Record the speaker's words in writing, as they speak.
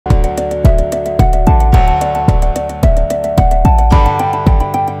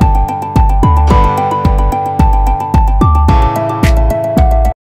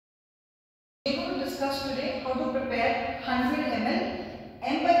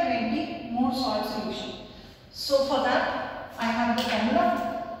So for that I have the formula.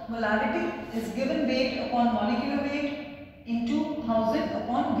 Molarity is given weight upon molecular weight into 1000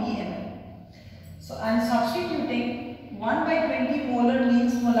 upon Vml. So I am substituting 1 by 20 molar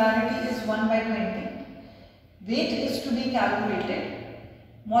means molarity is 1 by 20. Weight is to be calculated.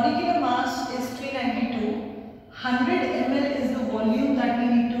 Molecular mass is 392. 100 ml is the volume that we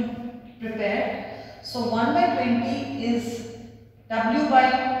need to prepare. So 1 by 20 is W by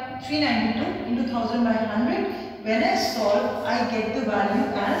 392 into 1000 by 100. When I solve, I get the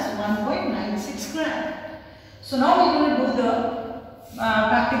value as 1.96 gram. So now we are going to do the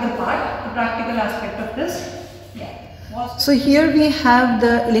practical part, the practical aspect of this. Yeah. So here we have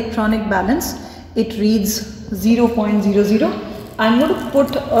the electronic balance. It reads 0.00. I am going to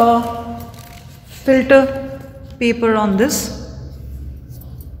put a filter paper on this.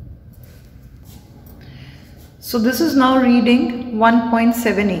 So this is now reading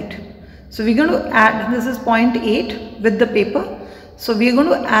 1.78. So we're going to add, this is 0.8 with the paper. So we're going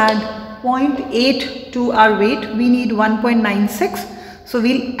to add 0.8 to our weight. We need 1.96. So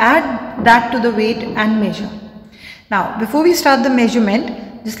we'll add that to the weight and measure. Now before we start the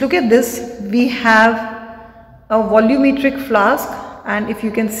measurement, just look at this. We have a volumetric flask, and if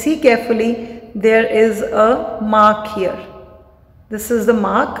you can see carefully, there is a mark here. This is the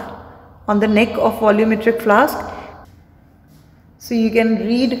mark on the neck of volumetric flask. So you can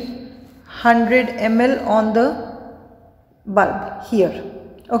read 100 ml on the bulb here.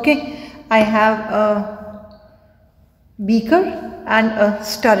 Okay, I have a beaker and a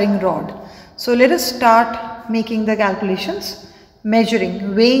stirring rod. So let us start making the calculations,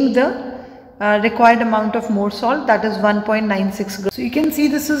 measuring, weighing the required amount of Mohr salt, that is 1.96 grams. So you can see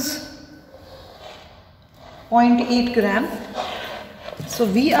this is 0.8 gram. So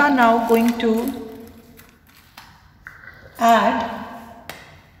we are now going to add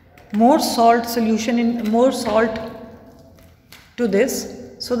Mohr salt solution in Mohr salt to this,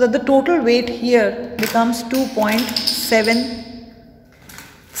 so that the total weight here becomes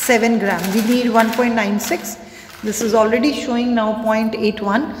 2.77 gram. We need 1.96. This is already showing now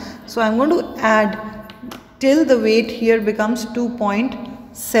 0.81. So I am going to add till the weight here becomes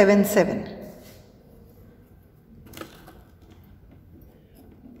 2.77.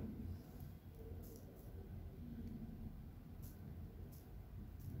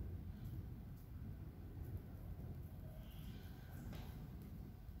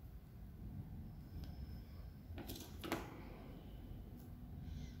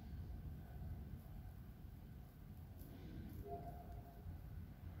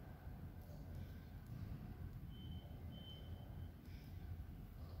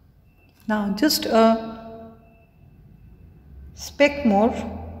 Now just a speck more.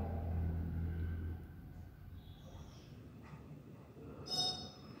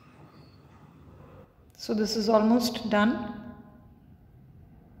 So this is almost done.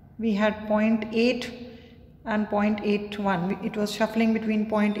 We had 0.8 and 0.81. It was shuffling between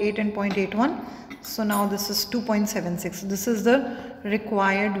 0.8 and 0.81. So now this is 2.76. This is the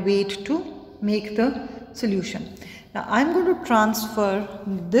required weight to make the solution. Now I am going to transfer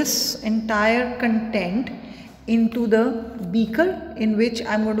this entire content into the beaker in which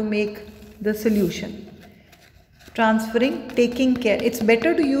I am going to make the solution. Transferring, taking care. It's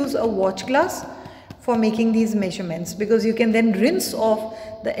better to use a watch glass for making these measurements, because you can then rinse off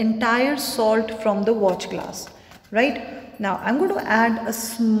the entire salt from the watch glass. Right? Now I am going to add a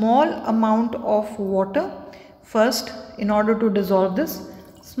small amount of water first in order to dissolve this.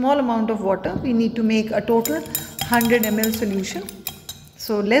 Small amount of water. We need to make a total 100 ml solution.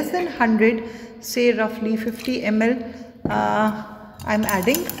 So less than 100, say roughly 50 ml I'm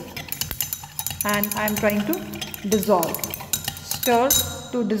adding, and I'm trying to dissolve, stir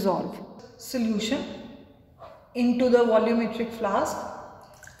to dissolve solution into the volumetric flask,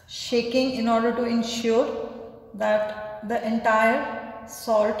 shaking in order to ensure that the entire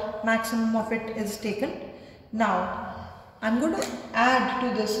salt, maximum of it, is taken. Now I'm going to add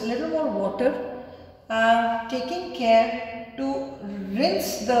to this a little more water, taking care to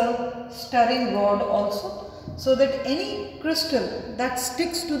rinse the stirring rod also, so that any crystal that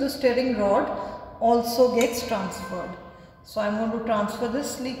sticks to the stirring rod also gets transferred. So I am going to transfer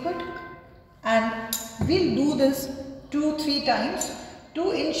this liquid, and we'll do this 2-3 times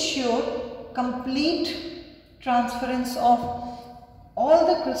to ensure complete transference of all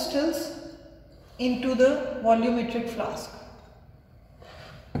the crystals into the volumetric flask.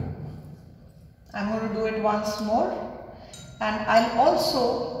 I'm going to do it once more, and I'll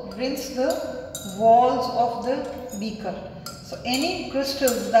also rinse the walls of the beaker. So any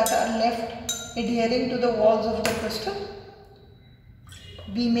crystals that are left adhering to the walls of the crystal,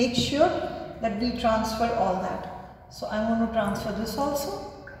 we make sure that we transfer all that. So I'm going to transfer this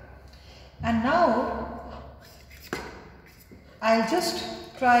also. And now I'll just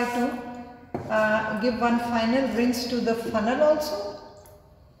try to give one final rinse to the funnel also.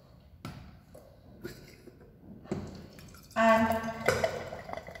 And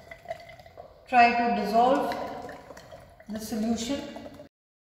try to dissolve the solution.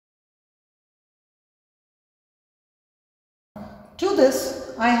 To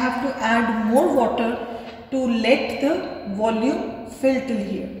this, I have to add more water to let the volume fill till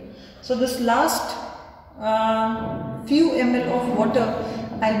here. So this last few ml of water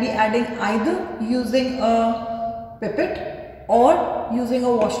I'll be adding either using a pipette or using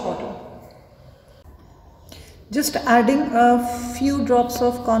a wash bottle. Just adding a few drops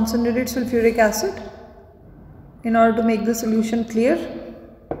of concentrated sulfuric acid in order to make the solution clear.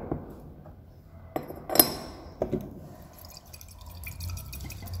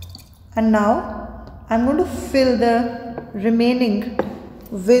 And now I'm going to fill the remaining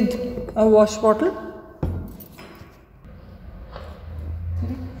with a wash bottle.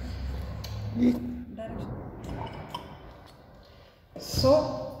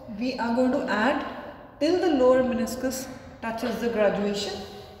 So we are going to add till the lower meniscus touches the graduation,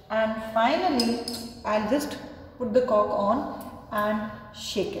 and finally I'll just put the cork on and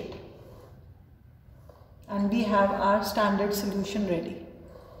shake it, and we have our standard solution ready.